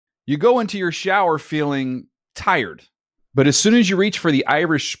You go into your shower feeling tired, but as soon as you reach for the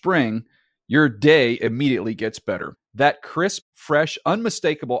Irish Spring, your day immediately gets better. That crisp, fresh,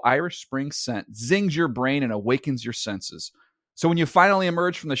 unmistakable Irish Spring scent zings your brain and awakens your senses. So when you finally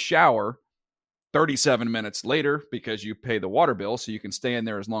emerge from the shower 37 minutes later, because you pay the water bill so you can stay in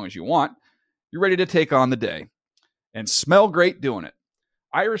there as long as you want, you're ready to take on the day and smell great doing it.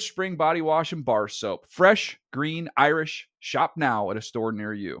 Irish Spring Body Wash and Bar Soap. Fresh, green, Irish. Shop now at a store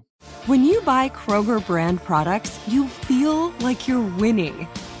near you. When you buy Kroger brand products, you feel like you're winning.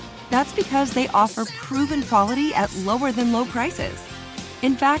 That's because they offer proven quality at lower than low prices.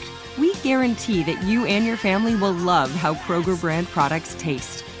 In fact, we guarantee that you and your family will love how Kroger brand products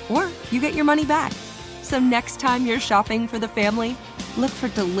taste, or you get your money back. So next time you're shopping for the family, look for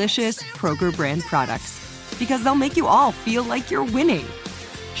delicious Kroger brand products, because they'll make you all feel like you're winning.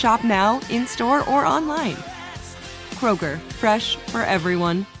 Shop now, in-store, or online. Kroger, fresh for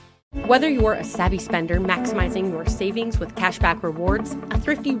everyone. Whether you're a savvy spender maximizing your savings with cashback rewards, a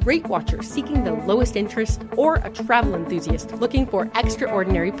thrifty rate watcher seeking the lowest interest, or a travel enthusiast looking for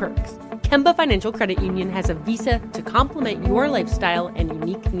extraordinary perks, Kemba Financial Credit Union has a visa to complement your lifestyle and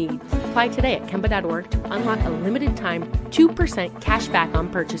unique needs. Apply today at Kemba.org to unlock a limited time 2% cash back on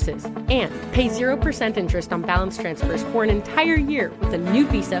purchases and pay 0% interest on balance transfers for an entire year with a new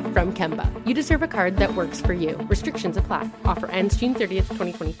visa from Kemba. You deserve a card that works for you. Restrictions apply. Offer ends June 30th,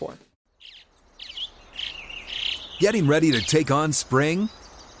 2024. Getting ready to take on spring?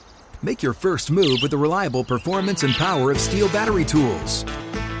 Make your first move with the reliable performance and power of Steel battery tools.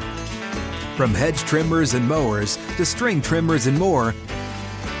 From hedge trimmers and mowers to string trimmers and more,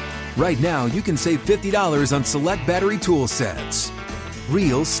 right now you can save $50 on select battery tool sets.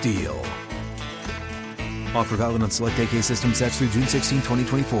 Real Steel. Offer valid on select AK system sets through June 16,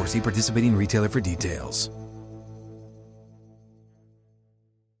 2024. See participating retailer for details.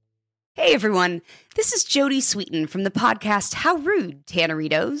 Hey everyone, this is Jody Sweeten from the podcast How Rude,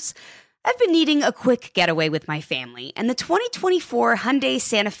 Tanneritos. I've been needing a quick getaway with my family, and the 2024 Hyundai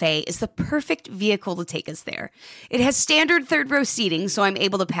Santa Fe is the perfect vehicle to take us there. It has standard third-row seating, so I'm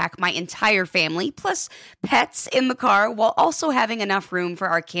able to pack my entire family, plus pets, in the car, while also having enough room for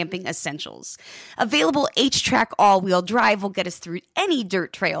our camping essentials. Available H-Track all-wheel drive will get us through any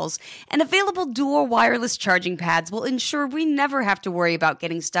dirt trails, and available dual wireless charging pads will ensure we never have to worry about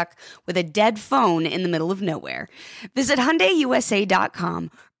getting stuck with a dead phone in the middle of nowhere. Visit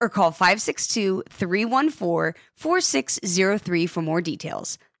HyundaiUSA.com or call 562-314-4603 for more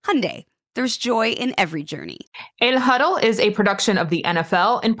details. Hyundai, there's joy in every journey. El Huddle is a production of the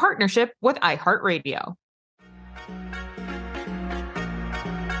NFL in partnership with iHeartRadio.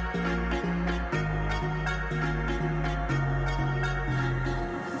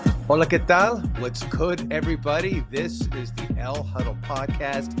 Hola, ¿qué tal? What's good, everybody? This is the El Huddle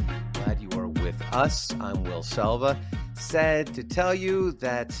podcast. Glad you are with us. I'm Will Selva. Sad to tell you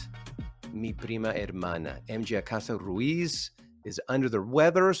that mi prima hermana, MJ Acasa Ruiz, is under the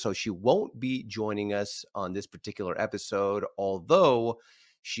weather, so she won't be joining us on this particular episode, although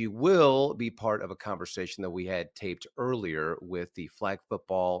she will be part of a conversation that we had taped earlier with the flag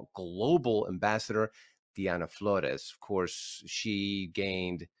football global ambassador, Diana Flores. Of course, she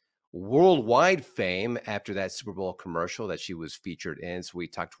gained worldwide fame after that Super Bowl commercial that she was featured in, so we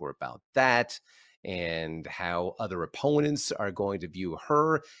talked to her about that and how other opponents are going to view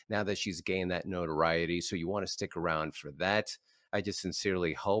her now that she's gained that notoriety. So you want to stick around for that. I just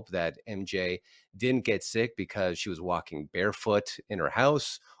sincerely hope that MJ didn't get sick because she was walking barefoot in her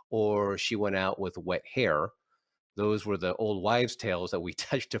house or she went out with wet hair. Those were the old wives' tales that we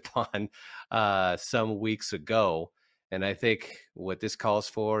touched upon some weeks ago. And I think what this calls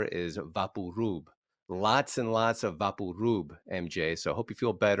for is Vaporub. Lots and lots of Vaporub, MJ. So I hope you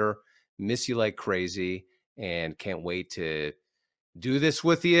feel better. Miss you like crazy and can't wait to do this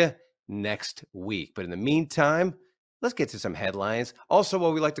with you next week. But in the meantime, let's get to some headlines. Also,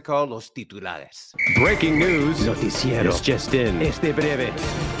 what we like to call los titulares. Breaking news. Noticiero. It's just in. Este breve.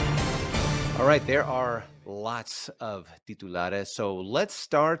 All right, there are lots of titulares. So let's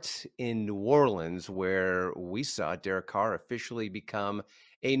start in New Orleans, where we saw Derek Carr officially become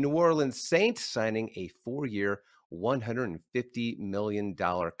a New Orleans Saint, signing a 4-year, $150 million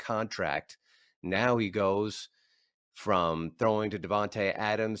contract. Now he goes from throwing to Devontae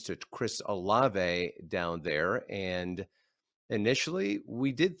Adams to Chris Olave down there. And initially,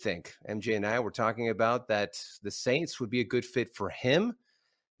 we did think, MJ and I were talking about that the Saints would be a good fit for him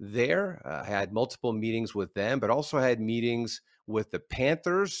there. I had multiple meetings with them, but also had meetings with the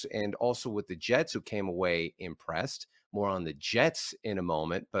Panthers and also with the Jets, who came away impressed. more on the Jets in a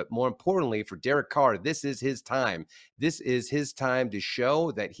moment. But more importantly, for Derek Carr, this is his time. This is his time to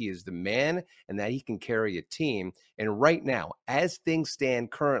show that he is the man and that he can carry a team. And right now, as things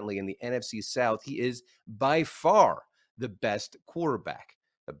stand currently in the NFC South, he is by far the best quarterback.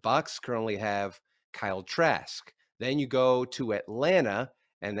 The Bucs currently have Kyle Trask. Then you go to Atlanta,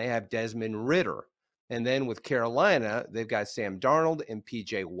 and they have Desmond Ridder. And then with Carolina, they've got Sam Darnold and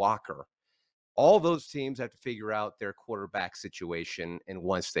PJ Walker. All those teams have to figure out their quarterback situation. And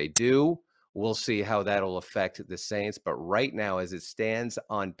once they do, we'll see how that'll affect the Saints. But right now, as it stands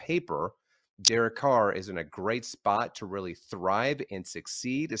on paper, Derek Carr is in a great spot to really thrive and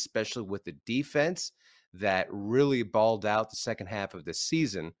succeed, especially with the defense that really balled out the second half of the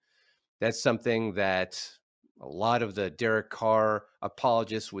season. That's something that a lot of the Derek Carr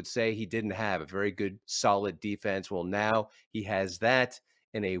apologists would say he didn't have a very good, solid defense. Well, now he has that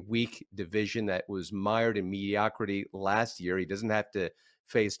in a weak division that was mired in mediocrity last year. He doesn't have to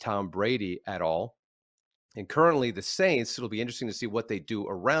face Tom Brady at all. And currently the Saints, it'll be interesting to see what they do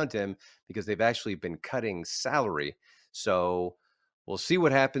around him because they've actually been cutting salary. So we'll see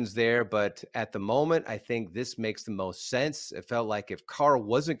what happens there. But at the moment, I think this makes the most sense. It felt like if Carr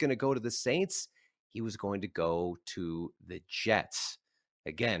wasn't going to go to the Saints, he was going to go to the Jets.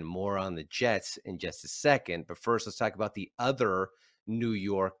 Again, more on the Jets in just a second. But first, let's talk about the other New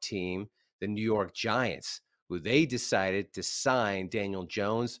York team, the New York Giants, who they decided to sign Daniel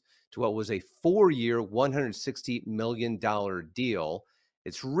Jones to what was a 4-year, $160 million deal.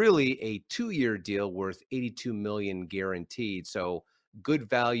 It's really a 2-year deal worth $82 million guaranteed. So good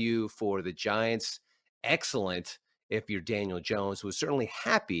value for the Giants. Excellent if you're Daniel Jones, who was certainly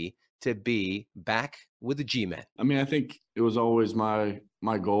happy to be back with the G-Men. I mean, I think it was always my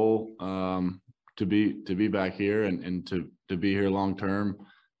goal to be back here and to be here long term.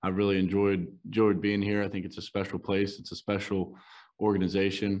 I really enjoyed being here. I think it's a special place. It's a special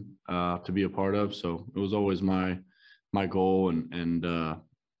organization to be a part of. So it was always my goal and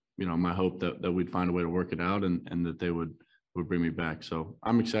my hope that we'd find a way to work it out and that they would bring me back. So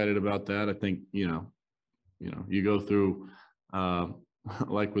I'm excited about that. I think you go through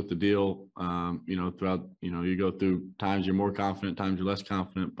like with the deal, throughout, you go through times you're more confident, times you're less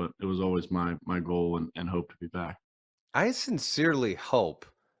confident, but it was always my goal and hope to be back. I sincerely hope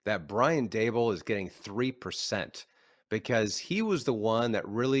that Brian Daboll is getting 3% because he was the one that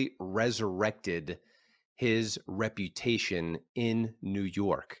really resurrected his reputation in New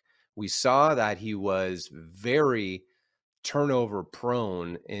York. We saw that he was very turnover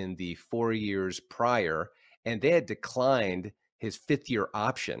prone in the 4 years prior, and they had declined his 5th-year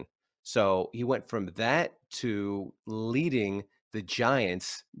option. So he went from that to leading the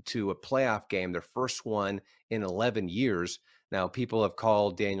Giants to a playoff game, their first one in 11 years. Now, people have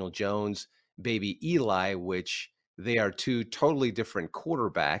called Daniel Jones baby Eli, which they are two totally different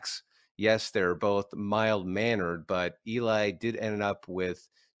quarterbacks. Yes, they're both mild-mannered, but Eli did end up with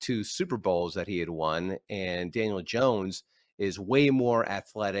 2 Super Bowls that he had won, and Daniel Jones is way more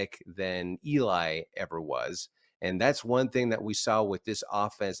athletic than Eli ever was. And that's one thing that we saw with this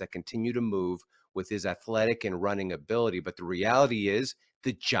offense that continued to move with his athletic and running ability. But the reality is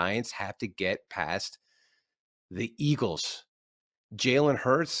the Giants have to get past the Eagles. Jalen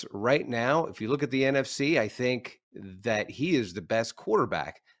Hurts right now, if you look at the NFC, I think that he is the best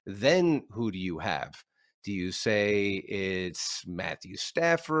quarterback. Then who do you have? Do you say it's Matthew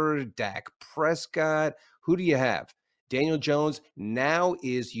Stafford, Dak Prescott? Who do you have? Daniel Jones, now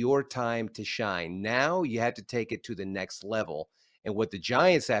is your time to shine. Now you have to take it to the next level. And what the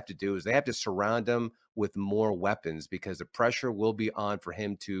Giants have to do is they have to surround him with more weapons because the pressure will be on for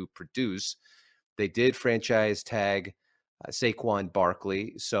him to produce. They did franchise tag Saquon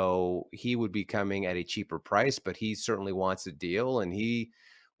Barkley, so he would be coming at a cheaper price, but he certainly wants a deal. And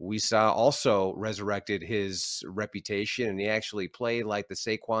we saw also resurrected his reputation, and he actually played like the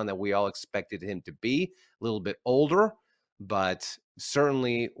Saquon that we all expected him to be, a little bit older, but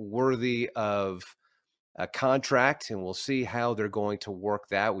certainly worthy of a contract, and we'll see how they're going to work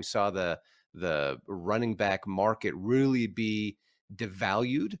that. We saw the running back market really be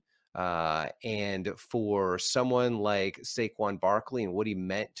devalued, and for someone like Saquon Barkley and what he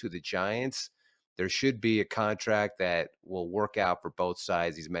meant to the Giants, there should be a contract that will work out for both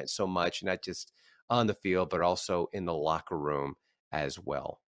sides. He's meant so much, not just on the field, but also in the locker room as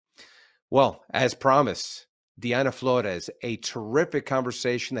well. Well, as promised, Diana Flores, a terrific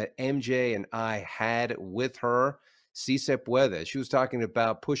conversation that MJ and I had with her. Si se puede. She was talking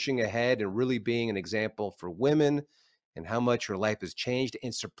about pushing ahead and really being an example for women and how much her life has changed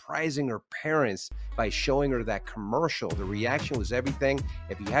and surprising her parents by showing her that commercial. The reaction was everything.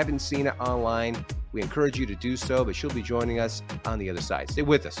 If you haven't seen it online, we encourage you to do so, but she'll be joining us on the other side. Stay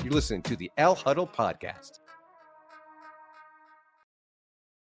with us. You're listening to the El Huddle Podcast.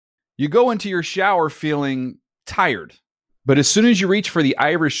 You go into your shower feeling tired, but as soon as you reach for the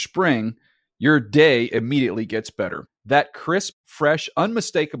Irish Spring, your day immediately gets better. That crisp, fresh,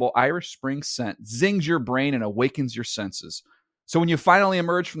 unmistakable Irish Spring scent zings your brain and awakens your senses. So when you finally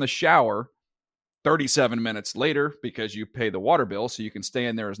emerge from the shower, 37 minutes later, because you pay the water bill so you can stay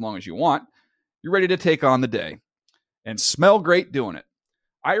in there as long as you want, you're ready to take on the day and smell great doing it.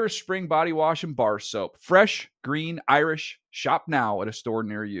 Irish Spring Body Wash and Bar Soap. Fresh, green, Irish. Shop now at a store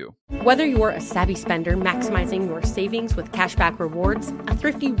near you. Whether you're a savvy spender maximizing your savings with cashback rewards, a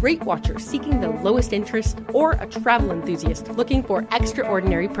thrifty rate watcher seeking the lowest interest, or a travel enthusiast looking for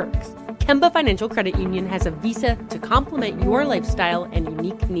extraordinary perks, Kemba Financial Credit Union has a visa to complement your lifestyle and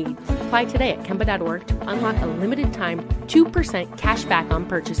unique needs. Apply today at Kemba.org to unlock a limited time 2% cash back on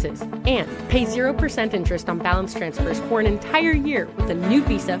purchases and pay 0% interest on balance transfers for an entire year with a new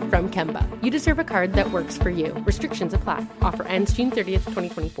visa from Kemba. You deserve a card that works for you. Restrictions apply. Offer ends June 30th,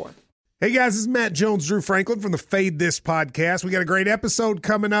 2024. Hey guys, this is Matt Jones, Drew Franklin from the Fade This podcast. We got a great episode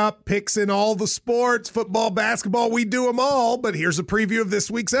coming up, picks in all the sports, football, basketball, we do them all, but here's a preview of this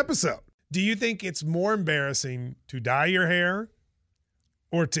week's episode. Do you think it's more embarrassing to dye your hair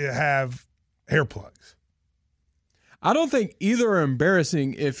or to have hair plugs? I don't think either are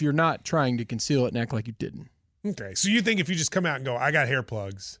embarrassing if you're not trying to conceal it and act like you didn't. Okay, so you think if you just come out and go, I got hair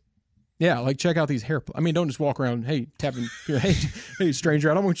plugs. Yeah, like check out these hair plugs. I mean, don't just walk around, hey, tapping, hey, stranger,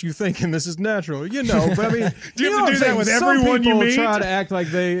 I don't want you thinking this is natural. You know, but I mean, do you have to do that with everyone you meet? Try to act like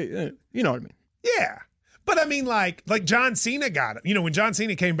they, you know what I mean? Yeah. But I mean, like John Cena got it. You know, when John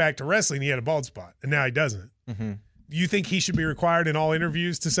Cena came back to wrestling, he had a bald spot, and now he doesn't. Mm-hmm. You think he should be required in all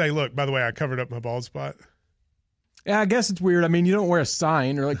interviews to say, look, by the way, I covered up my bald spot? Yeah, I guess it's weird. I mean, you don't wear a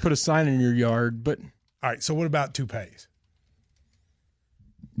sign or like put a sign in your yard, but. All right, so what about toupees?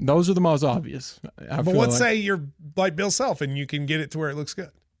 Those are the most obvious. But let's say you're like Bill Self and you can get it to where it looks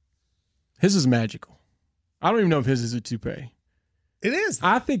good. His is magical. I don't even know if his is a toupee. It is.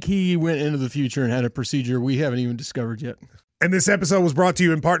 I think he went into the future and had a procedure we haven't even discovered yet. And this episode was brought to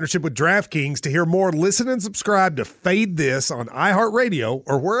you in partnership with DraftKings. To hear more, listen and subscribe to Fade This on iHeartRadio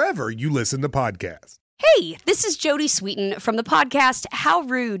or wherever you listen to podcasts. Hey, this is Jody Sweeten from the podcast How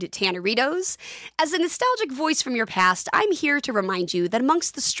Rude, Tanneritos. As a nostalgic voice from your past, I'm here to remind you that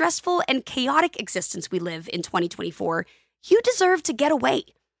amongst the stressful and chaotic existence we live in 2024, you deserve to get away.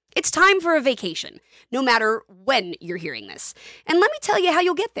 It's time for a vacation, no matter when you're hearing this. And let me tell you how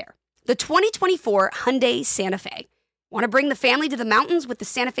you'll get there. The 2024 Hyundai Santa Fe. Want to bring the family to the mountains with the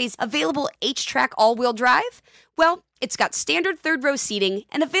Santa Fe's available H-Track all-wheel drive? Well, it's got standard third-row seating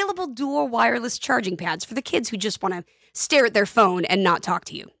and available dual wireless charging pads for the kids who just want to stare at their phone and not talk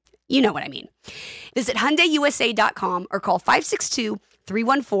to you. You know what I mean. Visit HyundaiUSA.com or call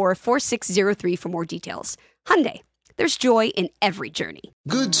 562-314-4603 for more details. Hyundai. There's joy in every journey.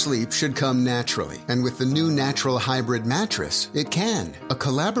 Good sleep should come naturally, and with the new Natural Hybrid mattress, it can. A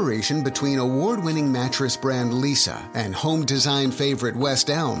collaboration between award-winning mattress brand Lisa and home design favorite West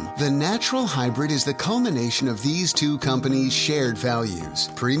Elm, the Natural Hybrid is the culmination of these two companies' shared values: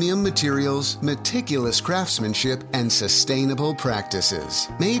 premium materials, meticulous craftsmanship, and sustainable practices.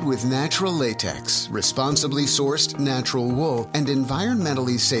 Made with natural latex, responsibly sourced natural wool, and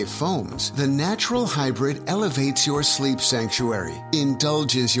environmentally safe foams, the Natural Hybrid elevates your sleep sanctuary,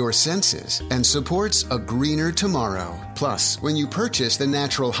 indulges your senses, and supports a greener tomorrow. Plus, when you purchase the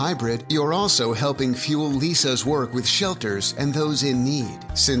Natural Hybrid, you're also helping fuel Lisa's work with shelters and those in need.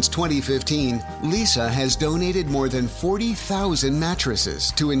 Since 2015, Lisa has donated more than 40,000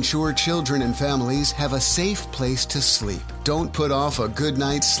 mattresses to ensure children and families have a safe place to sleep. Don't put off a good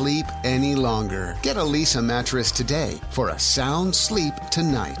night's sleep any longer. Get a Lisa mattress today for a sound sleep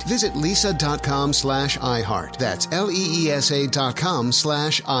tonight. Visit lisa.com/iHeart. That's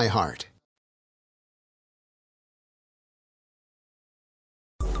LEESA.com/iHeart.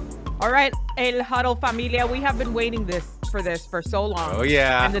 All right, El Huddle familia, we have been waiting for this for so long. Oh,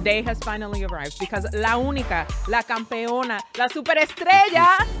 yeah. And the day has finally arrived because la única, la campeona, la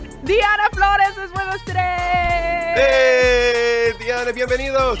superestrella, Diana Flores is with us today. Hey, Diana,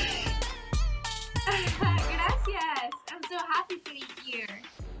 bienvenidos. Gracias. I'm so happy to be here.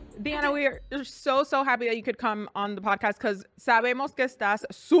 Diana, we are so happy that you could come on the podcast because sabemos que estás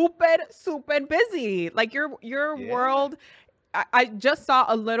super busy. Like your world. I just saw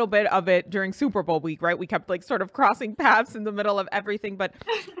a little bit of it during Super Bowl week, right? We kept like sort of crossing paths in the middle of everything, but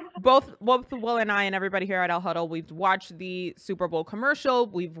both Will and I and everybody here at El Huddle, we've watched the Super Bowl commercial.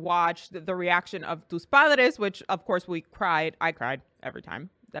 We've watched the reaction of Tus Padres, which of course we cried. I cried every time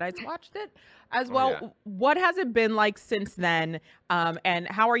that I watched it as well. Yeah. What has it been like since then? And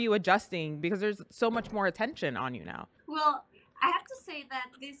how are you adjusting? Because there's so much more attention on you now. Well, I have to say that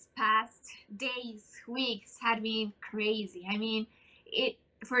these past days, weeks had been crazy. I mean,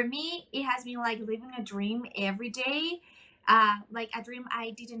 for me, it has been like living a dream every day, like a dream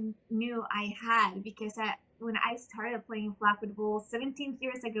I didn't knew I had, because when I started playing flag football 17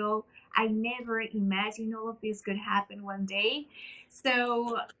 years ago, I never imagined all of this could happen one day.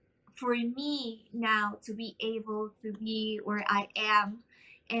 So for me now to be able to be where I am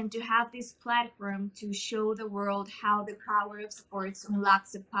and to have this platform to show the world how the power of sports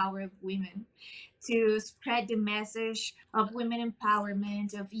unlocks the power of women, to spread the message of women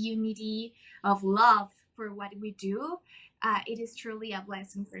empowerment, of unity, of love for what we do, it is truly a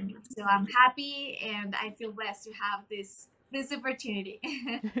blessing for me. So I'm happy and I feel blessed to have this opportunity.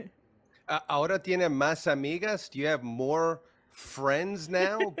 Ahora tiene más amigas? Do you have more friends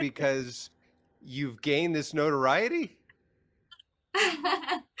now because you've gained this notoriety?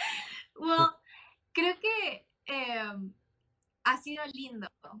 Well, creo que ha sido lindo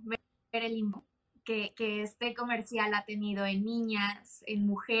ver el impacto que este comercial ha tenido en niñas, en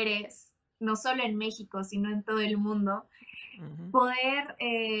mujeres, no solo en México, sino en todo el mundo. Poder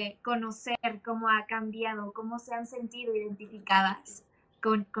conocer cómo ha cambiado, cómo se han sentido identificadas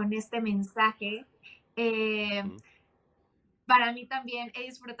con este mensaje. Para mí también he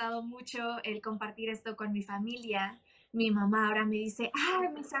disfrutado mucho el compartir esto con mi familia. Mi mamá ahora me dice,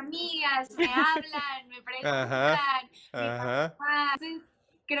 mis amigas me hablan, me preguntan, mi papá. Entonces,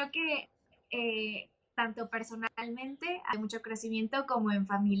 creo que tanto personalmente hay mucho crecimiento como en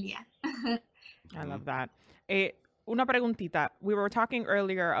familia. I love that. Una preguntita. We were talking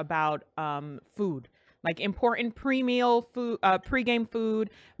earlier about food, like important pre-meal food, pre-game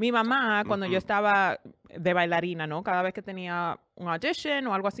food. Mi mamá, cuando yo estaba de bailarina, ¿no? Cada vez que tenía un audition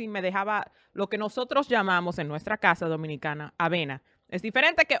o algo así, me dejaba lo que nosotros llamamos en nuestra casa dominicana avena. Es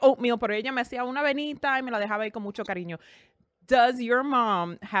diferente que oatmeal, pero ella me hacía una avenita y me la dejaba ahí con mucho cariño. Does your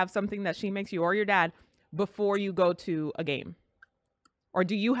mom have something that she makes you or your dad before you go to a game? Or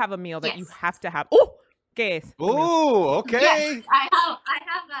do you have a meal that you have to have? Oh, ¿qué es? Oh, okay. Yes, I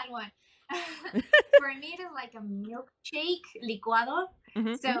have that one. For me, it is like a milkshake licuado.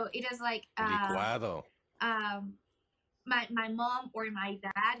 So it is like licuado. My mom or my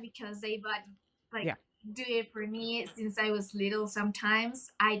dad, because they do it for me since I was little.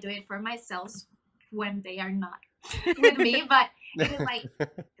 Sometimes I do it for myself when they are not with me, but it is like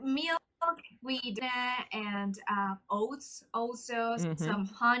milk, wheat, and oats, also some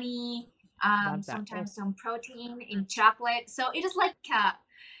honey, sometimes some protein in chocolate. So it is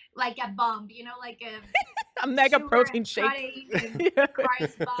like a bomb, you know, like a mega protein shake.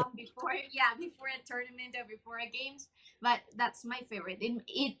 Christ bomb before a tournament or before a games. But that's my favorite.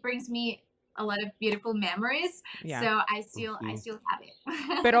 It brings me a lot of beautiful memories. Yeah. So I still have it.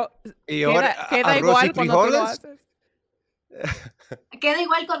 Pero queda igual cuando tú lo haces. Queda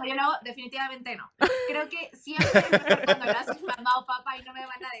igual cuando yo lo hago, definitivamente no. Creo que siempre es mejor cuando lo hace mamá o papá y no me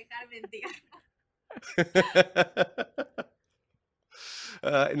van a dejar mentir.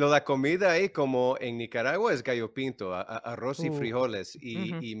 No, la comida ahí como en Nicaragua es gallo pinto, arroz y frijoles.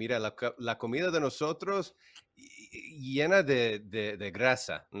 Y mira, la comida de nosotros llena de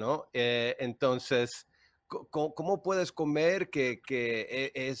grasa, ¿no? Entonces, ¿cómo puedes comer que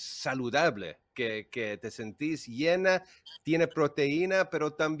es saludable? Que te sentís llena, tiene proteína,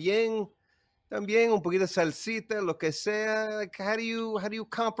 pero también un poquito de salsita, lo que sea. Like, how do you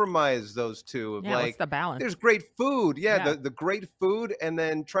compromise those two? Yeah, what's the balance? There's great food, the great food, and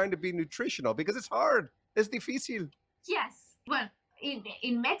then trying to be nutritional because it's hard, es difícil. Yes, bueno,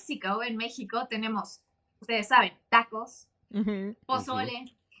 en México tenemos, ustedes saben, tacos,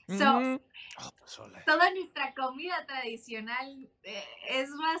 pozole. So, toda nuestra comida tradicional es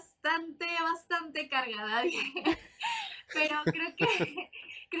bastante cargada. Pero creo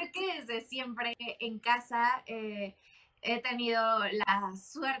que desde siempre en casa he tenido la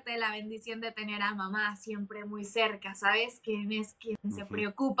suerte, la bendición de tener a mamá siempre muy cerca, ¿sabes? Quien es quien se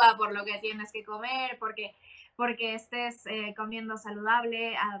preocupa por lo que tienes que comer, porque estés comiendo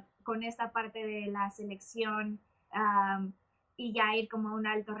saludable, con esta parte de la selección y ya ir como a un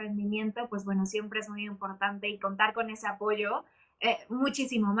alto rendimiento, pues bueno, siempre es muy importante y contar con ese apoyo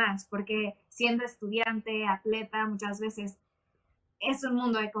muchísimo más, porque siendo estudiante, atleta, muchas veces es un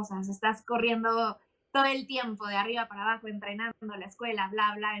mundo de cosas, estás corriendo todo el tiempo de arriba para abajo, entrenando, la escuela,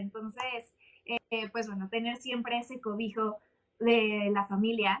 bla, bla, entonces, pues bueno, tener siempre ese cobijo de la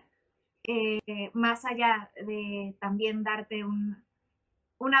familia más allá de también darte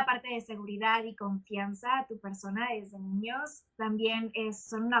una parte de seguridad y confianza a tu persona desde niños, también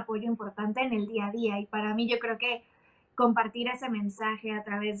son un apoyo importante en el día a día. Y para mí yo creo que compartir ese mensaje a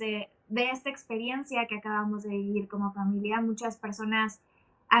través de esta experiencia que acabamos de vivir como familia, muchas personas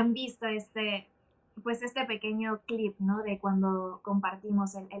han visto este pequeño clip, ¿no? De cuando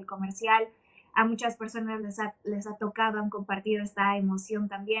compartimos el comercial. A muchas personas les ha tocado, han compartido esta emoción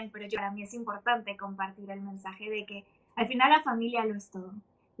también, pero para mí es importante compartir el mensaje de que al final la familia lo es todo.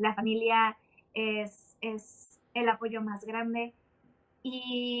 La familia es el apoyo más grande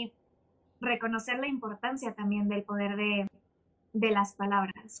y reconocer la importancia también del poder de las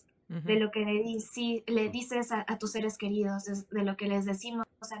palabras, de lo que le dices a tus seres queridos, de lo que les decimos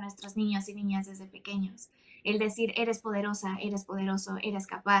a nuestros niños y niñas desde pequeños. El decir, eres poderosa, eres poderoso, eres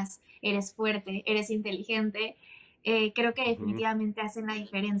capaz, eres fuerte, eres inteligente, creo que definitivamente hacen la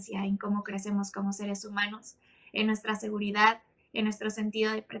diferencia en cómo crecemos como seres humanos, en nuestra seguridad, en nuestro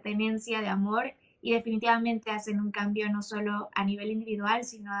sentido de pertenencia, de amor, y definitivamente hacen un cambio no solo a nivel individual,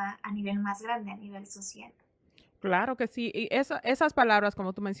 sino a nivel más grande, a nivel social. Claro que sí. Y esas palabras,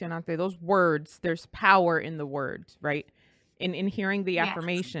 como tú mencionaste, those words, there's power in the words, right? In hearing the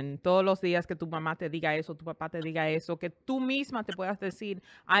affirmation, todos los días que tu mamá te diga eso, tu papá te diga eso, que tú misma te puedas decir,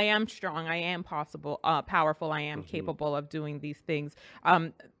 I am strong, I am powerful, I am capable of doing these things.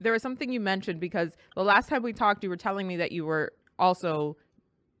 There was something you mentioned, because the last time we talked, you were telling me that you were also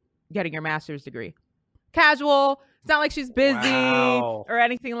getting your master's degree. Casual. It's not like she's busy or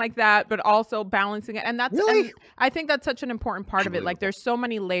anything like that, but also balancing it. And that's, and I think that's such an important part of it. Like, there's so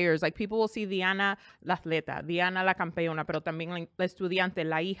many layers. Like, people will see Diana la atleta, Diana la campeona, pero también la estudiante,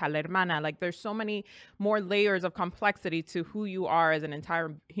 la hija, la hermana. Like, there's so many more layers of complexity to who you are as an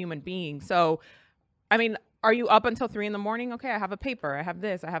entire human being. So, I mean, are you up until 3 a.m? Okay, I have a paper. I have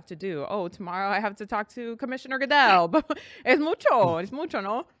this I have to do. Oh, tomorrow I have to talk to Commissioner Goodell. Es mucho,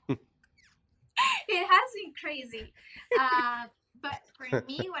 ¿no? It has been crazy. But for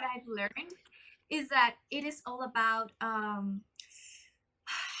me, what I've learned is that it is all about, how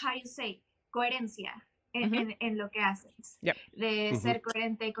you say, coherencia en lo que haces. Yep. De ser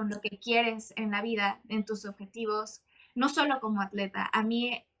coherente con lo que quieres en la vida, en tus objetivos, no solo como atleta. A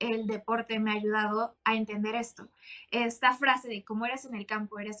mí el deporte me ha ayudado a entender esto. Esta frase de como eres en el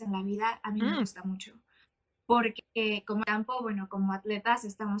campo, eres en la vida, a mí me gusta mucho. Porque como campo, bueno, como atletas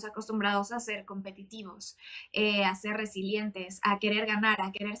estamos acostumbrados a ser competitivos, a ser resilientes, a querer ganar,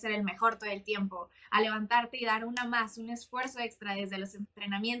 a querer ser el mejor todo el tiempo, a levantarte y dar un esfuerzo extra desde los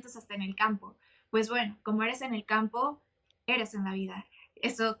entrenamientos hasta en el campo. Pues bueno, como eres en el campo, eres en la vida.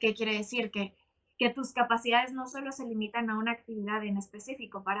 ¿Eso qué quiere decir? Que tus capacidades no solo se limitan a una actividad en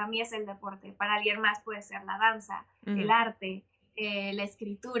específico. Para mí es el deporte, para alguien más puede ser la danza, el arte, la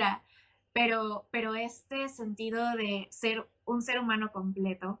escritura. Pero este sentido de ser un ser humano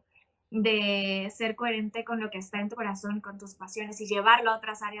completo, de ser coherente con lo que está en tu corazón, con tus pasiones y llevarlo a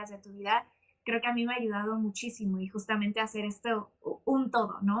otras áreas de tu vida, creo que a mí me ha ayudado muchísimo, y justamente hacer esto un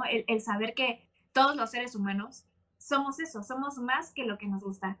todo, ¿no? El saber que todos los seres humanos somos eso, somos más que lo que nos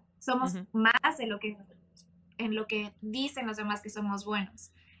gusta, somos más de en lo que dicen los demás que somos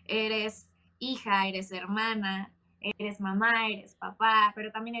buenos. Eres hija, eres hermana, eres mamá, eres papá,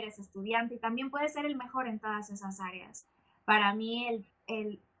 pero también eres estudiante y también puedes ser el mejor en todas esas áreas. Para mí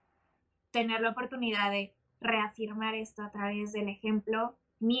el tener la oportunidad de reafirmar esto a través del ejemplo,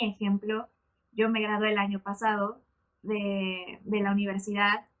 mi ejemplo, yo me gradué el año pasado de la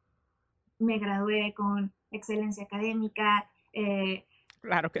universidad, me gradué con excelencia académica.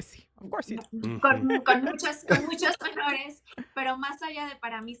 Claro que sí, of course con muchos honores, pero más allá de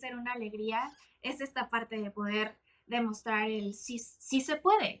para mí ser una alegría, es esta parte de poder demostrar el sí se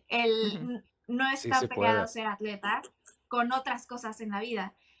puede, no está peleado ser atleta con otras cosas en la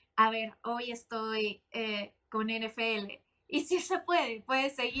vida. A ver, hoy estoy con NFL y sí se puede,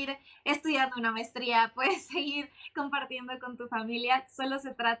 puedes seguir estudiando una maestría, puedes seguir compartiendo con tu familia, solo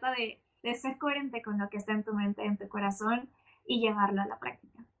se trata de ser coherente con lo que está en tu mente, en tu corazón, y llevarlo a la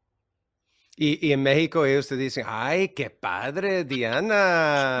práctica. Y en México ellos te dicen, ¡ay, qué padre,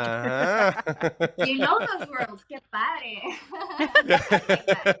 Diana! You know those words, qué padre.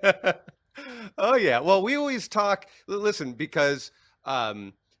 Oh, yeah. Well, we always talk, listen, because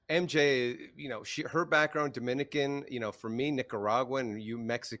MJ, you know, her background, Dominican, you know, for me, Nicaraguan, you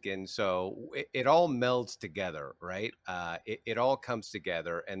Mexican. So it all melds together, right? It all comes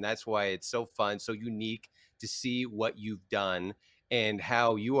together. And that's why it's so fun, so unique to see what you've done and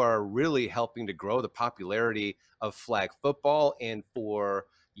how you are really helping to grow the popularity of flag football, and for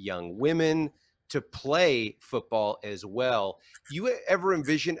young women to play football as well. You ever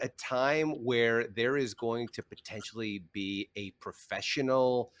envision a time where there is going to potentially be a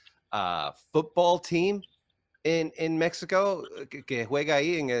professional football team in Mexico que juega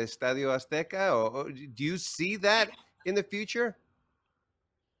ahí en el Estadio Azteca? Or do you see that in the future?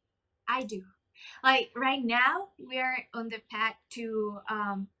 I do. Like right now, we're on the path to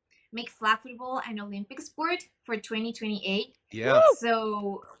make flag football an Olympic sport for 2028. Yeah.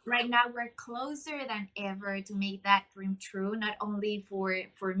 So right now we're closer than ever to make that dream true, not only for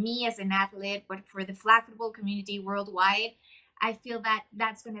me as an athlete, but for the flag football community worldwide. I feel that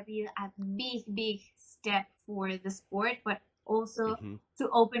that's going to be a big step for the sport, but also to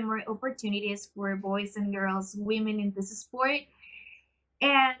open more opportunities for boys and girls, women in this sport.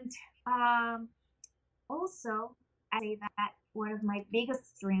 And also, I say that one of my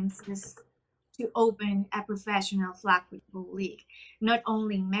biggest dreams is to open a professional flag football league, not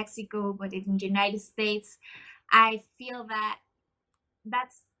only in Mexico, but in the United States. I feel that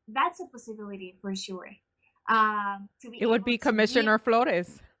that's a possibility for sure. It would be Commissioner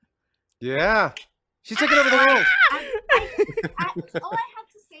Flores. Yeah. She's taking over the world. All I have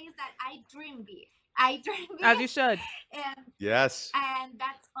to say is that I dream big. I dream big. As you should. And, yes. And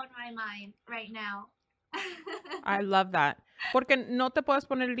that's on my mind right now. I love that. Porque no te puedes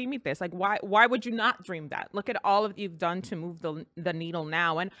poner límites. Like, why would you not dream that? Look at all of you've done to move the needle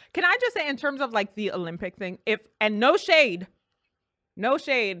now. And can I just say, in terms of like the Olympic thing, and no shade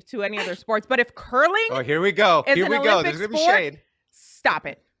to any other sports, but if curling, here we go. Here we go. There's gonna be shade. Stop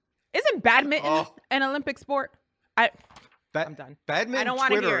it. Isn't badminton an Olympic sport? I'm done. Badminton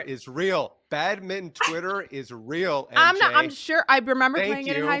Twitter is real. Badminton Twitter is real. MJ. I'm sure. I remember playing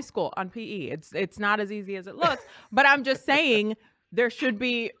it in high school on PE. It's not as easy as it looks, but I'm just saying there should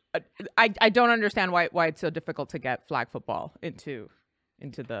be. I don't understand why it's so difficult to get flag football into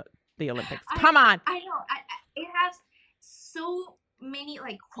the Olympics. Come on. I know. It has so many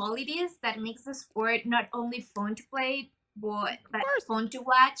like qualities that makes the sport not only fun to play, but fun to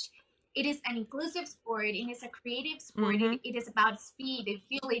watch. It is an inclusive sport. It is a creative sport. It is about speed,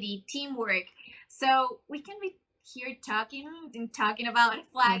 agility, teamwork. So we can be here talking about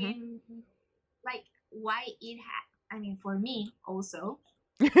flagging, like why it I mean, for me also,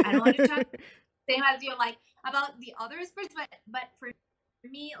 I don't want to talk same as you like about the other sports, but for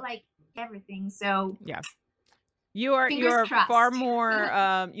me, like everything. So yeah. You are far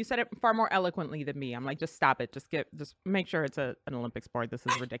more you said it far more eloquently than me. I'm like, just stop it. Just make sure it's an Olympic sport. This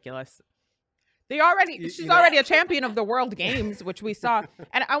is ridiculous. She's already a champion of the World Games, which we saw.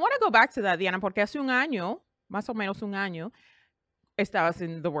 And I want to go back to that, Diana, porque hace un año, más o menos un año, estabas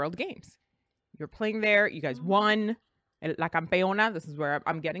in the World Games. You're playing there. You guys won. La Campeona. This is where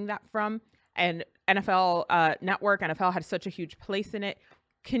I'm getting that from. And NFL Network, NFL had such a huge place in it.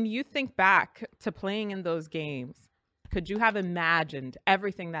 Can you think back to playing in those games? Could you have imagined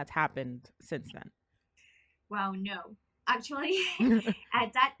everything that's happened since then? Wow, no. Actually,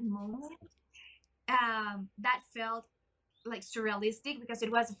 at that moment, that felt like surrealistic because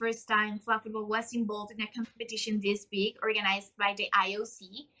it was the first time flag football was involved in a competition this big organized by the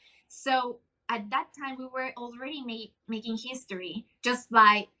IOC. So at that time, we were already making history just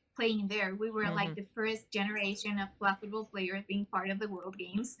by playing there. We were like the first generation of flag football players being part of the World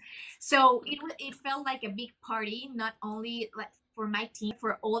Games. So it felt like a big party, not only like for my team,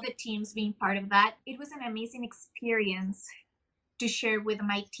 for all the teams being part of that. It was an amazing experience to share with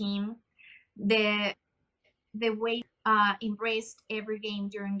my team the way embraced every game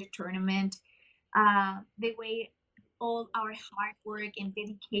during the tournament, the way all our hard work and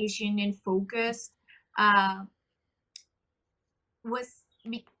dedication and focus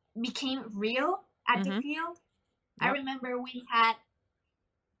became real at the field. Yep. I remember we had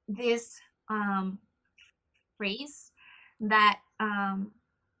this phrase that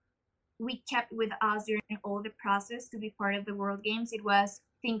we kept with us during all the process to be part of the World Games. It was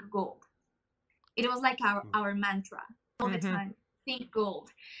think gold. It was like our mantra all the time. Think gold.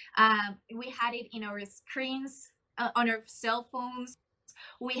 We had it in our screens, on our cell phones.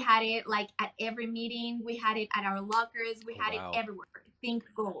 We had it like at every meeting. We had it at our lockers. We had it everywhere. Think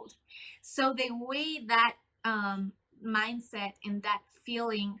gold. So the way that mindset and that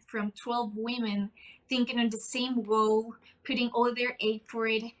feeling from 12 women thinking on the same goal, putting all their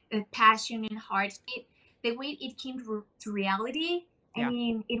effort, passion and heart, the way it came to reality, I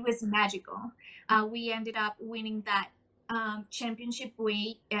mean, it was magical. We ended up winning that championship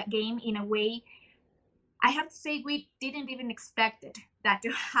game in a way, I have to say, we didn't even expect that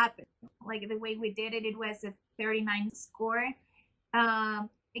to happen. Like the way we did it, it was a 39 score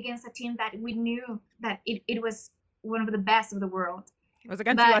against a team that we knew that it was one of the best of the world. It was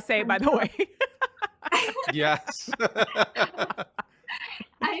against USA, by the way. Yes.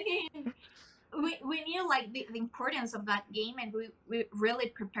 I mean, we knew like the importance of that game, and we really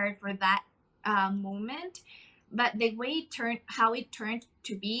prepared for that moment. But the way how it turned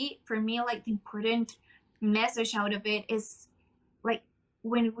to be, for me, like the important message out of it is like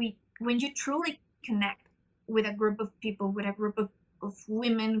when you truly connect with a group of people, with a group of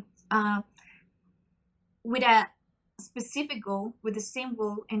women, with a specific goal, with the same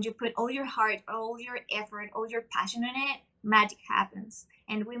goal, and you put all your heart, all your effort, all your passion in it, magic happens.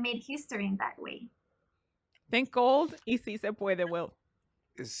 And we made history in that way. Think gold y sí se puede, Will.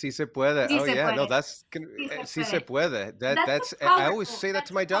 Sí se puede. Sí Oh se yeah, puede. no, that's sí se puede. That's I always say that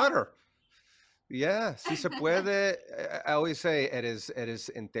to my daughter. Yeah, sí se puede. I always say eres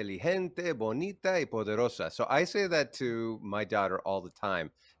inteligente, bonita y poderosa. So I say that to my daughter all the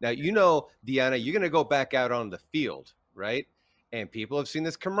time. Now, you know, Diana, you're going to go back out on the field, right? And people have seen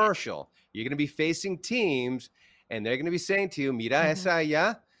this commercial. You're going to be facing teams, and they're going to be saying to you, mira esa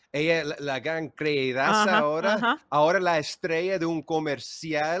allá, ella la gran creídaza ahora, ahora la estrella de un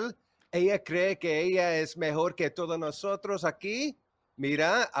comercial. Ella cree que ella es mejor que todos nosotros aquí.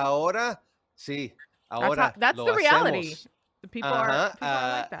 Mira, ahora... Sí, ahora that's lo the reality. hacemos. The people are like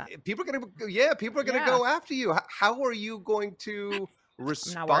that. People are gonna go after you. How are you going to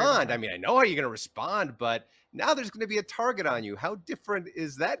respond? I mean, I know how you're gonna respond, but now there's gonna be a target on you. How different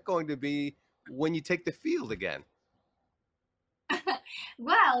is that going to be when you take the field again?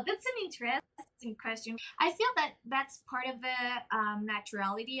 Well, that's an interesting question. I feel that that's part of the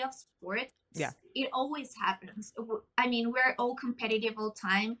naturality of sports. Yeah, it always happens. I mean, we're all competitive all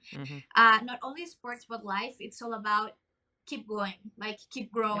time. Not only sports but life. It's all about keep going, like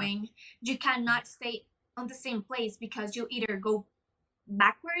keep growing. You cannot stay on the same place because you either go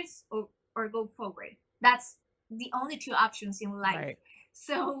backwards or go forward. That's the only two options in life. Right.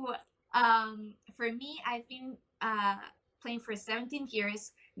 So for me, I've been playing for 17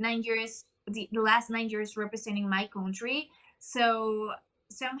 years, 9 years, the last 9 years representing my country. So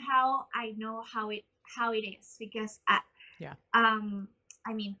somehow I know how it is because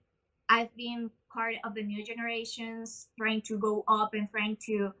I mean, I've been part of the new generations trying to go up and trying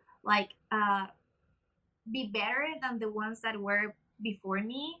to like be better than the ones that were before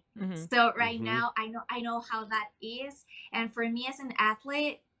me. So right now I know how that is. And for me as an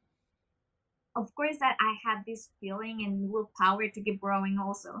athlete, of course that I have this feeling and willpower to keep growing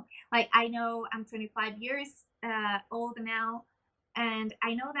also. Like I know I'm 25 years old now, and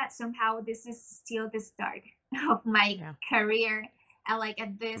I know that somehow this is still the start of my career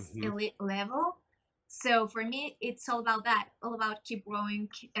at this elite level. So for me, it's all about that, all about keep growing,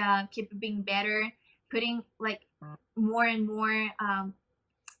 keep being better, putting like more and more,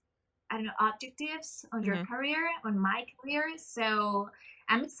 objectives on your career, on my career. So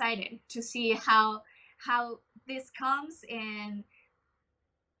I'm excited to see how this comes and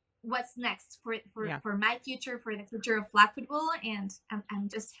what's next for my future, for the future of flag football, and I'm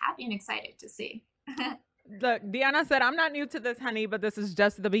just happy and excited to see. Look, Diana said, I'm not new to this, honey, but this is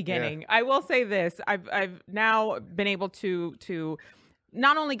just the beginning. I will say this. I've now been able to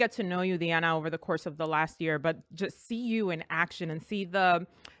not only get to know you, Diana, over the course of the last year, but just see you in action and see the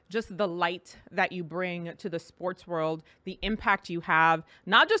light that you bring to the sports world, the impact you have,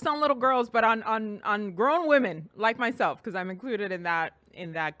 not just on little girls, but on grown women like myself, because I'm included in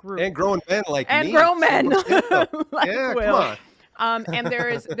that group. And grown men like me. And grown men. Like yeah, Will. Come on. And there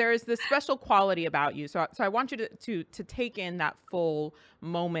is this special quality about you. So I want you to take in that full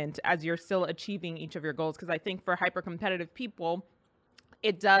moment as you're still achieving each of your goals, because I think for hyper competitive people,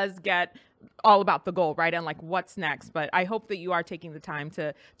 it does get all about the goal, right? And like what's next. But I hope that you are taking the time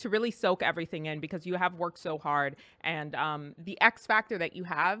to really soak everything in, because you have worked so hard, and the X factor that you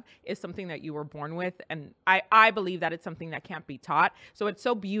have is something that you were born with, and I believe that it's something that can't be taught. So it's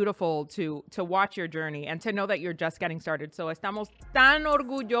so beautiful to watch your journey and to know that you're just getting started. So estamos tan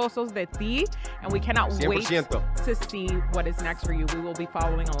orgullosos de ti, and we cannot 100%. Wait to see what is next for you. We will be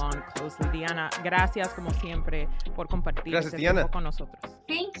following along closely. Diana, gracias como siempre por compartir este tiempo con nosotros.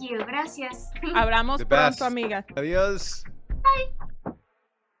 Thank you. Gracias. Hablamos pronto, amiga. Adiós. Bye.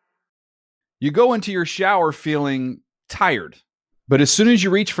 You go into your shower feeling tired, but as soon as you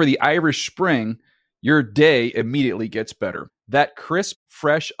reach for the Irish Spring, your day immediately gets better. That crisp,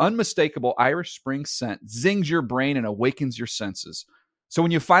 fresh, unmistakable Irish Spring scent zings your brain and awakens your senses. So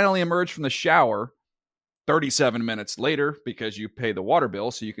when you finally emerge from the shower, 37 minutes later, because you pay the water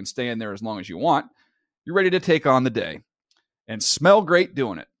bill so you can stay in there as long as you want, you're ready to take on the day and smell great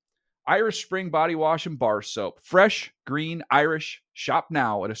doing it. Irish Spring Body Wash and Bar Soap. Fresh, green, Irish, Shop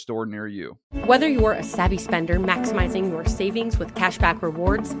now at a store near you. Whether you're a savvy spender maximizing your savings with cashback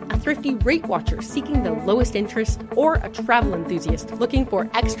rewards, a thrifty rate watcher seeking the lowest interest, or a travel enthusiast looking for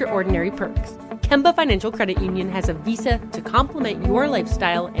extraordinary perks, Kemba Financial Credit Union has a visa to complement your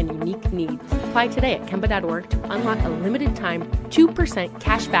lifestyle and unique needs. Apply today at Kemba.org to unlock a limited time 2%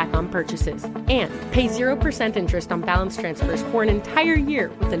 cash back on purchases and pay 0% interest on balance transfers for an entire year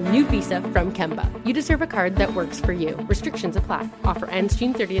with a new visa from Kemba. You deserve a card that works for you. Restrictions apply. Offer ends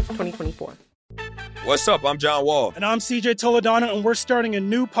June 30th, 2024. What's up? I'm John Wall. And I'm CJ Toledano, and we're starting a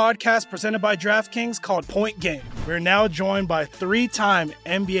new podcast presented by DraftKings called Point Game. We're now joined by three-time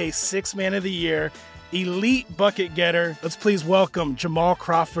NBA Sixth Man of the Year, elite bucket getter. Let's please welcome Jamal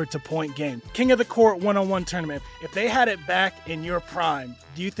Crawford to Point Game. King of the Court one-on-one tournament. If they had it back in your prime,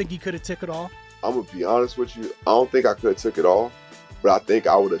 do you think you could have took it all? I'm going to be honest with you. I don't think I could have took it all, but I think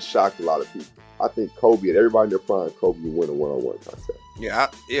I would have shocked a lot of people. I think Kobe and everybody in their prime, Kobe would win a one-on-one contest. Yeah,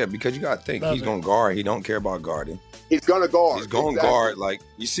 because you got to think. He's going to guard. He don't care about guarding. He's going to guard. He's going to guard. Like,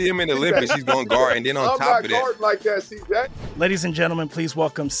 you see him in the Olympics, he's going to guard. And then on top of that. I'm not guarding like that, CJ. Ladies and gentlemen, please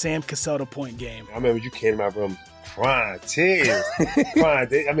welcome Sam Cassell to Point Game. I remember you came out from prime 10.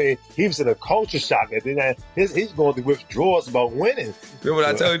 I mean, he was in a culture shock. And then he's going through withdrawals about winning. Remember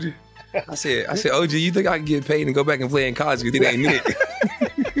what I told you? I said, OG, you think I can get paid and go back and play in college? You think that ain't it?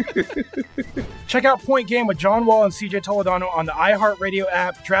 Check out Point Game with John Wall and CJ Toledano on the iHeartRadio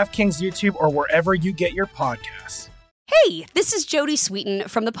app, DraftKings YouTube, or wherever you get your podcasts. Hey, this is Jody Sweeten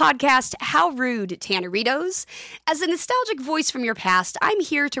from the podcast How Rude, Tanneritos. As a nostalgic voice from your past, I'm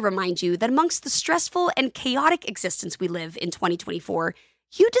here to remind you that amongst the stressful and chaotic existence we live in 2024,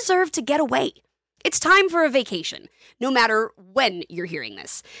 you deserve to get away. It's time for a vacation, no matter when you're hearing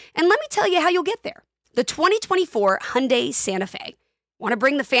this. And let me tell you how you'll get there. The 2024 Hyundai Santa Fe. Want to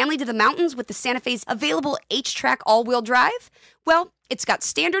bring the family to the mountains with the Santa Fe's available H-Track all-wheel drive? Well, it's got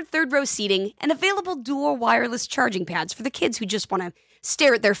standard third-row seating and available dual wireless charging pads for the kids who just want to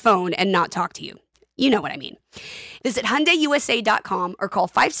stare at their phone and not talk to you. You know what I mean. Visit HyundaiUSA.com or call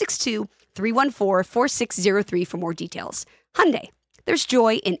 562-314-4603 for more details. Hyundai, there's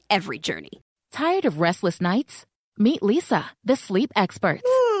joy in every journey. Tired of restless nights? Meet Lisa, the sleep experts.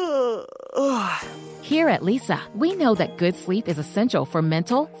 Here at Lisa, we know that good sleep is essential for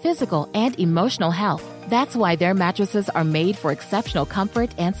mental, physical, and emotional health. That's why their mattresses are made for exceptional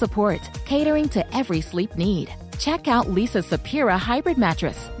comfort and support, catering to every sleep need. Check out Lisa's Sapira Hybrid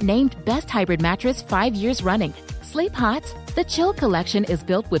Mattress, named Best Hybrid Mattress 5 years running. Sleep hot? The Chill Collection is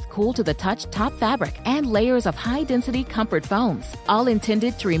built with cool-to-the-touch top fabric and layers of high-density comfort foams, all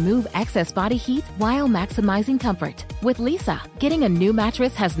intended to remove excess body heat while maximizing comfort. With Lisa, getting a new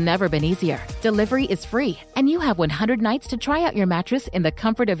mattress has never been easier. Delivery is free, and you have 100 nights to try out your mattress in the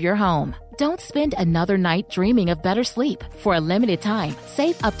comfort of your home. Don't spend another night dreaming of better sleep. For a limited time,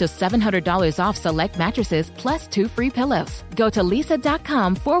 save up to $700 off select mattresses plus 2 free pillows. Go to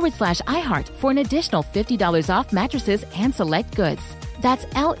lisa.com/iHeart for an additional $50 off mattresses and select goods. That's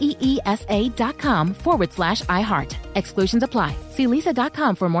LEESA.com/iHeart. Exclusions apply. See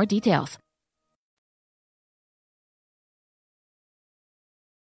lisa.com for more details.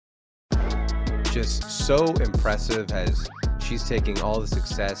 Just so impressive as she's taking all the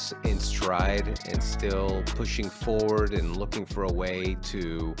success in stride and still pushing forward and looking for a way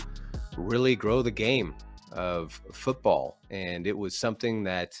to really grow the game of football. And it was something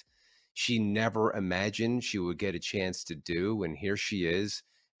that she never imagined she would get a chance to do. And here she is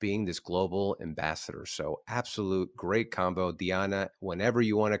being this global ambassador. So absolute great combo. Deanna, whenever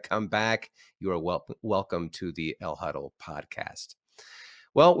you want to come back, you are welcome to the El Huddle podcast.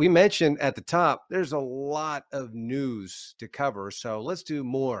 Well, we mentioned at the top, there's a lot of news to cover, so let's do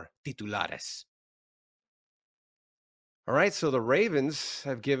more titulares. All right, so the Ravens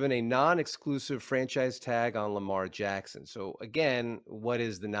have given a non-exclusive franchise tag on Lamar Jackson. So again, what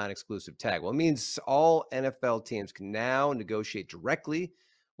is the non-exclusive tag? Well, it means all NFL teams can now negotiate directly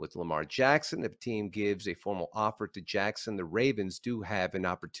with Lamar Jackson. If a team gives a formal offer to Jackson, the Ravens do have an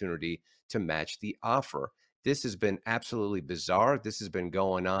opportunity to match the offer. This has been absolutely bizarre. This has been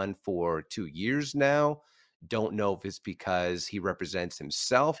going on for 2 years now. Don't know if it's because he represents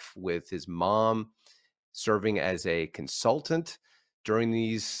himself with his mom serving as a consultant during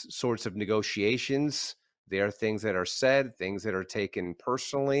these sorts of negotiations. There are things that are said, things that are taken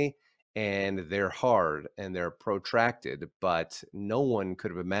personally, and they're hard and they're protracted. But no one could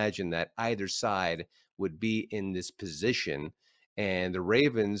have imagined that either side would be in this position. And the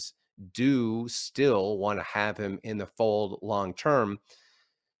Ravens do still want to have him in the fold long term,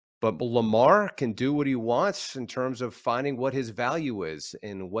 but Lamar can do what he wants in terms of finding what his value is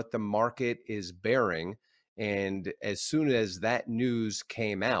and what the market is bearing. And as soon as that news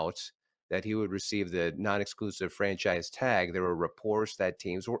came out that he would receive the non-exclusive franchise tag, there were reports that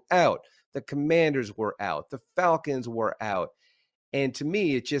teams were out. The Commanders were out. The Falcons were out. And to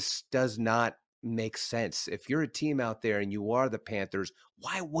me, it just does not make sense. If you're a team out there and you are the Panthers,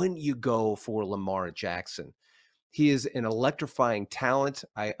 why wouldn't you go for Lamar Jackson? He is an electrifying talent.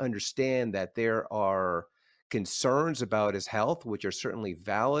 I understand that there are concerns about his health, which are certainly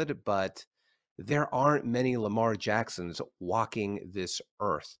valid, but there aren't many Lamar Jacksons walking this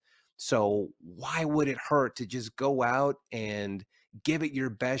earth. So why would it hurt to just go out and give it your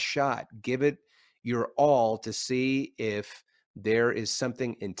best shot? Give it your all to see if there is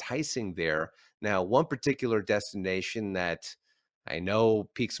something enticing there. Now, one particular destination that I know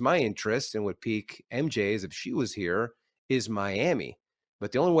piques my interest and would pique MJ's if she was here is Miami.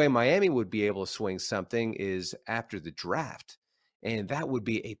 But the only way Miami would be able to swing something is after the draft. And that would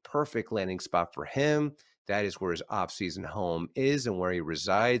be a perfect landing spot for him. That is where his offseason home is and where he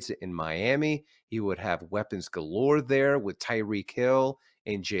resides in Miami. He would have weapons galore there with Tyreek Hill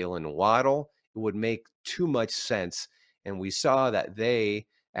and Jalen Waddle. It would make too much sense. And we saw that they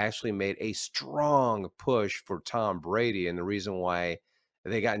actually made a strong push for Tom Brady and the reason why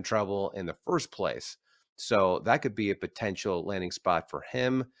they got in trouble in the first place. So that could be a potential landing spot for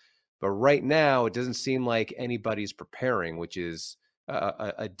him. But right now, it doesn't seem like anybody's preparing, which is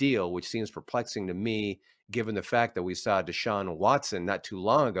a deal, which seems perplexing to me, given the fact that we saw Deshaun Watson not too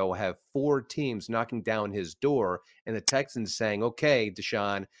long ago have 4 teams knocking down his door and the Texans saying, okay,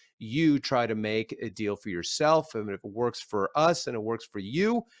 Deshaun, you try to make a deal for yourself. And if it works for us and it works for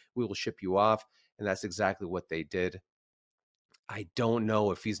you, we will ship you off. And that's exactly what they did. I don't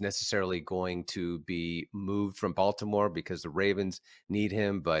know if he's necessarily going to be moved from Baltimore because the Ravens need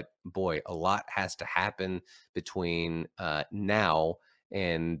him. But boy, a lot has to happen between now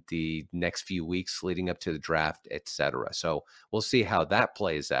and the next few weeks leading up to the draft, etc. So we'll see how that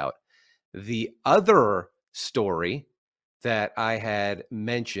plays out. The other story that I had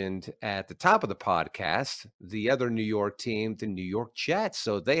mentioned at the top of the podcast, the other New York team, the New York Jets.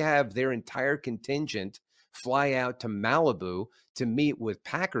 So they have their entire contingent fly out to Malibu to meet with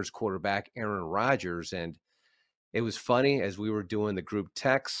Packers quarterback Aaron Rodgers. And it was funny as we were doing the group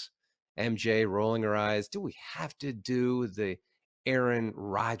texts, MJ rolling her eyes. Do we have to do the Aaron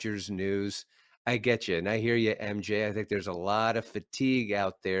Rodgers news? I get you. And I hear you, MJ. I think there's a lot of fatigue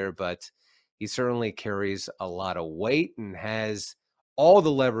out there, but he certainly carries a lot of weight and has all the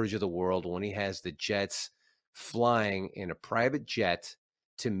leverage of the world when he has the Jets flying in a private jet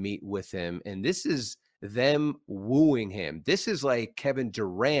to meet with him. And this is them wooing him. This is like Kevin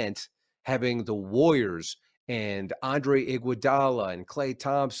Durant having the Warriors and Andre Iguodala and Klay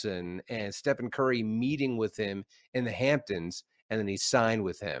Thompson and Stephen Curry meeting with him in the Hamptons, and then he signed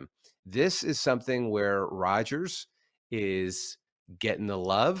with him. This is something where Rodgers is getting the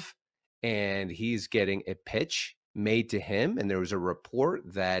love and he's getting a pitch made to him. And there was a report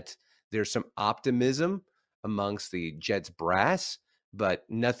that there's some optimism amongst the Jets brass, but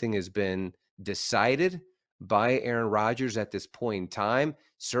nothing has been decided by Aaron Rodgers at this point in time.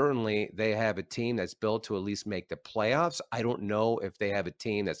 Certainly, they have a team that's built to at least make the playoffs. I don't know if they have a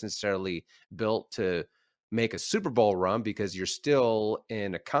team that's necessarily built to make a Super Bowl run because you're still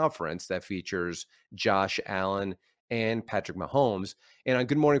in a conference that features Josh Allen and Patrick Mahomes. And on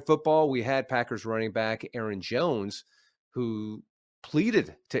Good Morning Football, we had Packers running back Aaron Jones, who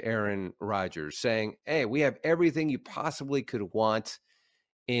pleaded to Aaron Rodgers saying, hey, we have everything you possibly could want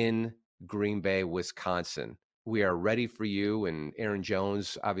in Green Bay, Wisconsin. We are ready for you. And Aaron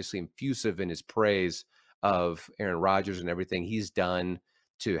Jones, obviously effusive in his praise of Aaron Rodgers and everything he's done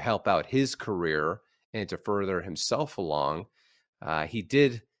to help out his career and to further himself along. He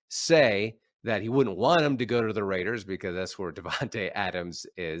did say that he wouldn't want him to go to the Raiders because that's where Devontae Adams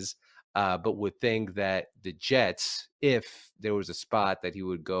is, but would think that the Jets, if there was a spot that he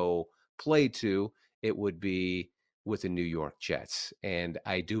would go play to, it would be with the New York Jets. And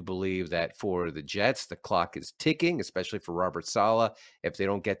I do believe that for the Jets, the clock is ticking, especially for Robert Saleh. If they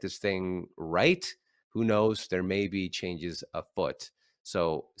don't get this thing right, who knows? There may be changes afoot.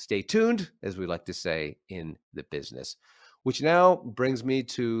 So stay tuned, as we like to say in the business. Which now brings me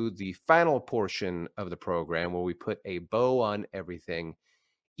to the final portion of the program where we put a bow on everything.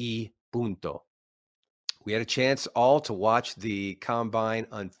 Y punto. We had a chance all to watch the combine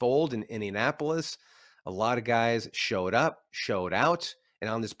unfold in Indianapolis. A lot of guys showed up, showed out. And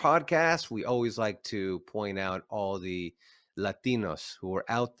on this podcast, we always like to point out all the Latinos who are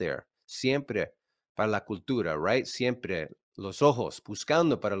out there. Siempre para la cultura, right? Siempre los ojos,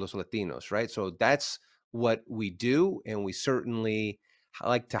 buscando para los Latinos, right? So that's what we do. And we certainly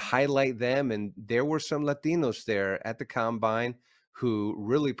like to highlight them. And there were some Latinos there at the Combine who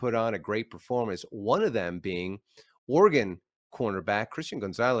really put on a great performance. One of them being Oregon cornerback Christian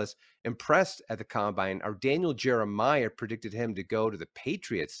Gonzalez, impressed at the Combine. Our Daniel Jeremiah predicted him to go to the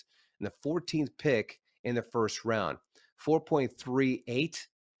Patriots in the 14th pick in the first round. 4.38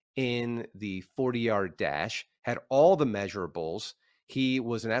 in the 40-yard dash, had all the measurables. He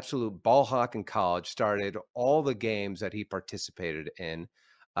was an absolute ball hawk in college, started all the games that he participated in,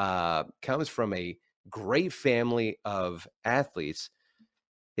 comes from a great family of athletes.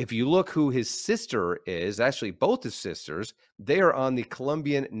 If you look who his sister is, actually both his sisters, they are on the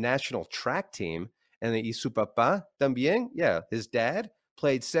Colombian national track team. And y su papá también, yeah, his dad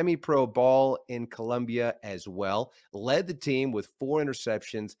played semi-pro ball in Colombia as well, led the team with 4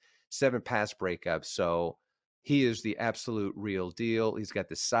 interceptions, 7 pass breakups. So he is the absolute real deal. He's got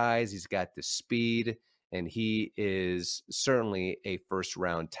the size, he's got the speed, and he is certainly a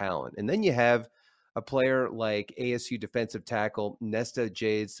first-round talent. And then you have a player like ASU defensive tackle Nesta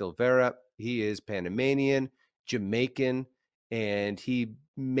Jade Silvera. He is Panamanian, Jamaican, and he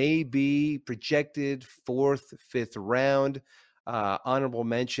may be projected 4th, 5th round. Honorable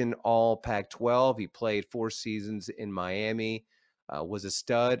mention, all Pac-12. He played 4 seasons in Miami, was a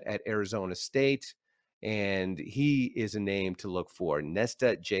stud at Arizona State, and he is a name to look for,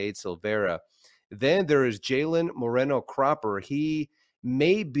 Nesta Jade Silvera. Then there is Jalen Moreno Cropper. He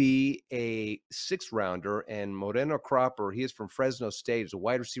may be a 6th rounder, and Moreno Cropper, he is from Fresno State, is a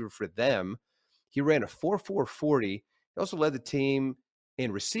wide receiver for them. He ran a 4.440. He also led the team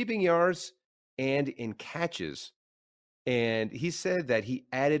in receiving yards and in catches. And he said that he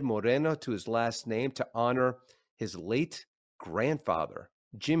added Moreno to his last name to honor his late grandfather,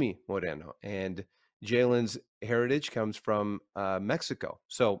 Jimmy Moreno. And Jalen's heritage comes from Mexico.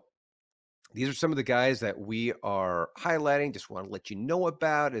 So these are some of the guys that we are highlighting. Just want to let you know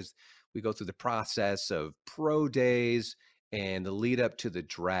about as we go through the process of pro days and the lead up to the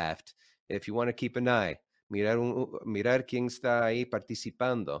draft. If you want to keep an eye, mirar quién está ahí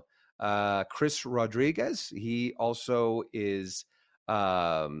participando. Chris Rodriguez, he also is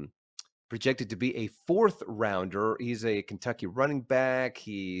projected to be a 4th rounder. He's a Kentucky running back.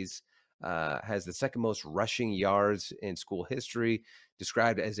 He's has the 2nd most rushing yards in school history,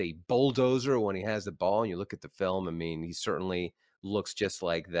 described as a bulldozer when he has the ball. And you look at the film, I mean, he certainly looks just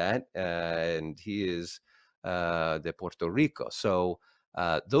like that. And he is de Puerto Rico. So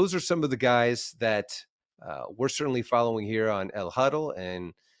those are some of the guys that we're certainly following here on El Huddle.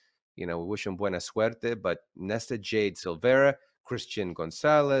 And, you know, we wish him buena suerte. But Nesta Jade Silvera, Christian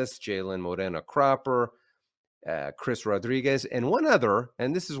Gonzalez, Jalen Moreno Cropper, Chris Rodriguez, and one other,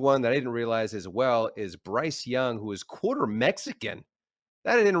 and this is one that I didn't realize as well, is Bryce Young, who is quarter Mexican.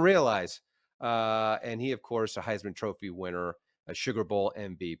 That I didn't realize. And he, of course, a Heisman Trophy winner, a Sugar Bowl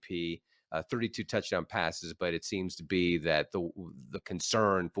MVP, 32 touchdown passes, but it seems to be that the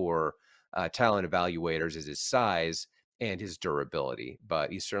concern for talent evaluators is his size and his durability,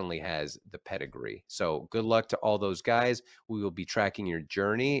 but he certainly has the pedigree. So good luck to all those guys. We will be tracking your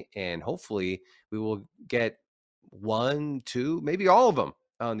journey, and hopefully we will get 1, 2, maybe all of them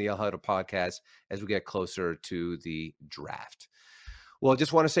on the El Huddle podcast as we get closer to the draft. Well, I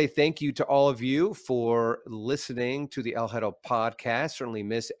just want to say thank you to all of you for listening to the El Huddle podcast. Certainly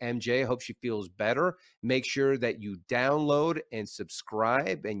miss MJ. Hope she feels better. Make sure that you download and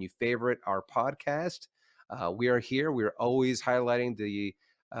subscribe and you favorite our podcast. We are here. We are always highlighting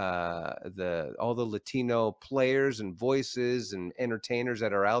all the Latino players and voices and entertainers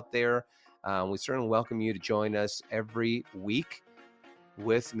that are out there. We certainly welcome you to join us every week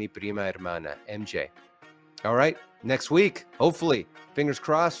with mi prima hermana, MJ. All right, next week, hopefully, fingers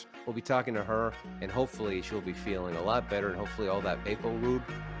crossed, we'll be talking to her, and hopefully she'll be feeling a lot better, and hopefully all that Vapo Rube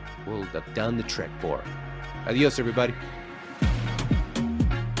will have done the trick for her. Adios, everybody.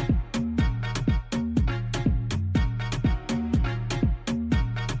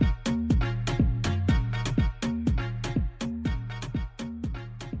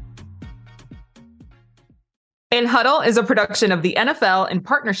 El Huddle is a production of the NFL in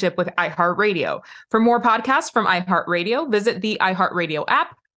partnership with iHeartRadio. For more podcasts from iHeartRadio, visit the iHeartRadio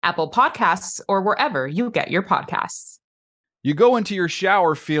app, Apple Podcasts, or wherever you get your podcasts. You go into your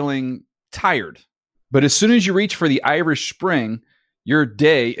shower feeling tired, but as soon as you reach for the Irish Spring, your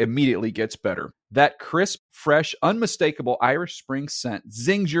day immediately gets better. That crisp, fresh, unmistakable Irish Spring scent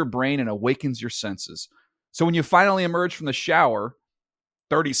zings your brain and awakens your senses. So when you finally emerge from the shower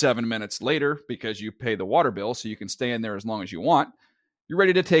 37 minutes later, because you pay the water bill so you can stay in there as long as you want, you're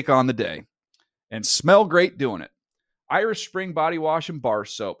ready to take on the day and smell great doing it. Irish Spring Body Wash and Bar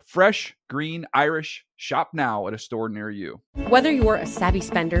Soap. Fresh, green, Irish. Shop now at a store near you. Whether you're a savvy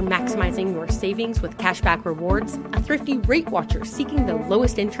spender maximizing your savings with cashback rewards, a thrifty rate watcher seeking the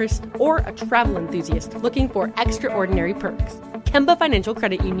lowest interest, or a travel enthusiast looking for extraordinary perks, Kemba Financial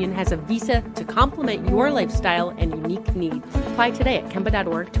Credit Union has a visa to complement your lifestyle and unique needs. Apply today at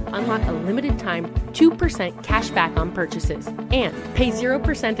Kemba.org to unlock a limited time 2% cash back on purchases and pay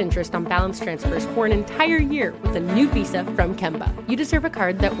 0% interest on balance transfers for an entire year with a new visa from Kemba. You deserve a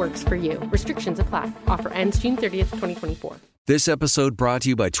card that works for you. Restrictions apply. Offer ends June 30th, 2024. This episode brought to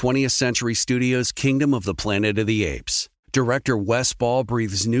you by 20th Century Studios' Kingdom of the Planet of the Apes. Director Wes Ball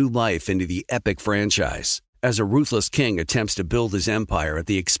breathes new life into the epic franchise. As a ruthless king attempts to build his empire at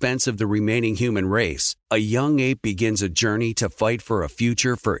the expense of the remaining human race, a young ape begins a journey to fight for a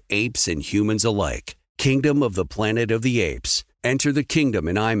future for apes and humans alike. Kingdom of the Planet of the Apes. Enter the kingdom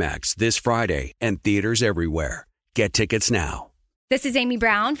in IMAX this Friday and theaters everywhere. Get tickets now. This is Amy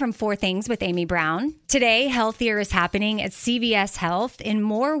Brown from 4 Things with Amy Brown. Today, healthier is happening at CVS Health in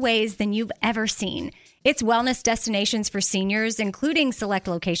more ways than you've ever seen. It's wellness destinations for seniors, including select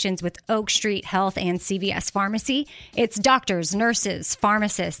locations with Oak Street Health and CVS Pharmacy. It's doctors, nurses,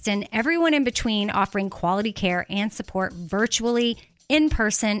 pharmacists, and everyone in between offering quality care and support virtually, in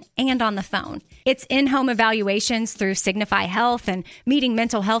person, and on the phone. It's in-home evaluations through Signify Health and meeting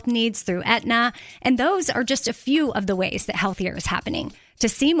mental health needs through Aetna. And those are just a few of the ways that healthier is happening. To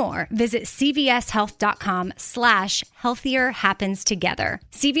see more, visit cvshealth.com/healthier happens together.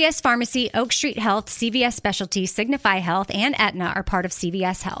 CVS Pharmacy, Oak Street Health, CVS Specialty, Signify Health, and Aetna are part of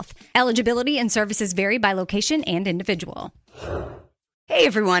CVS Health. Eligibility and services vary by location and individual. Hey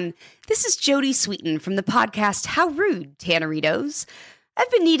everyone, this is Jody Sweeten from the podcast How Rude, Tanneritos. I've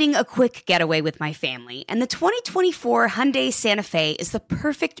been needing a quick getaway with my family, and the 2024 Hyundai Santa Fe is the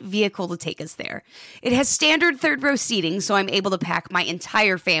perfect vehicle to take us there. It has standard third-row seating, so I'm able to pack my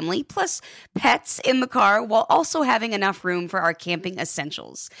entire family, plus pets, in the car, while also having enough room for our camping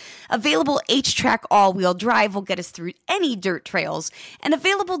essentials. Available H-Track all-wheel drive will get us through any dirt trails, and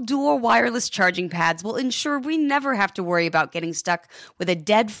available dual wireless charging pads will ensure we never have to worry about getting stuck with a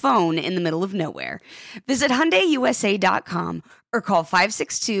dead phone in the middle of nowhere. Visit HyundaiUSA.com or call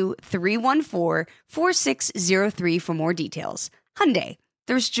 562-314-4603 for more details. Hyundai,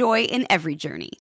 there's joy in every journey.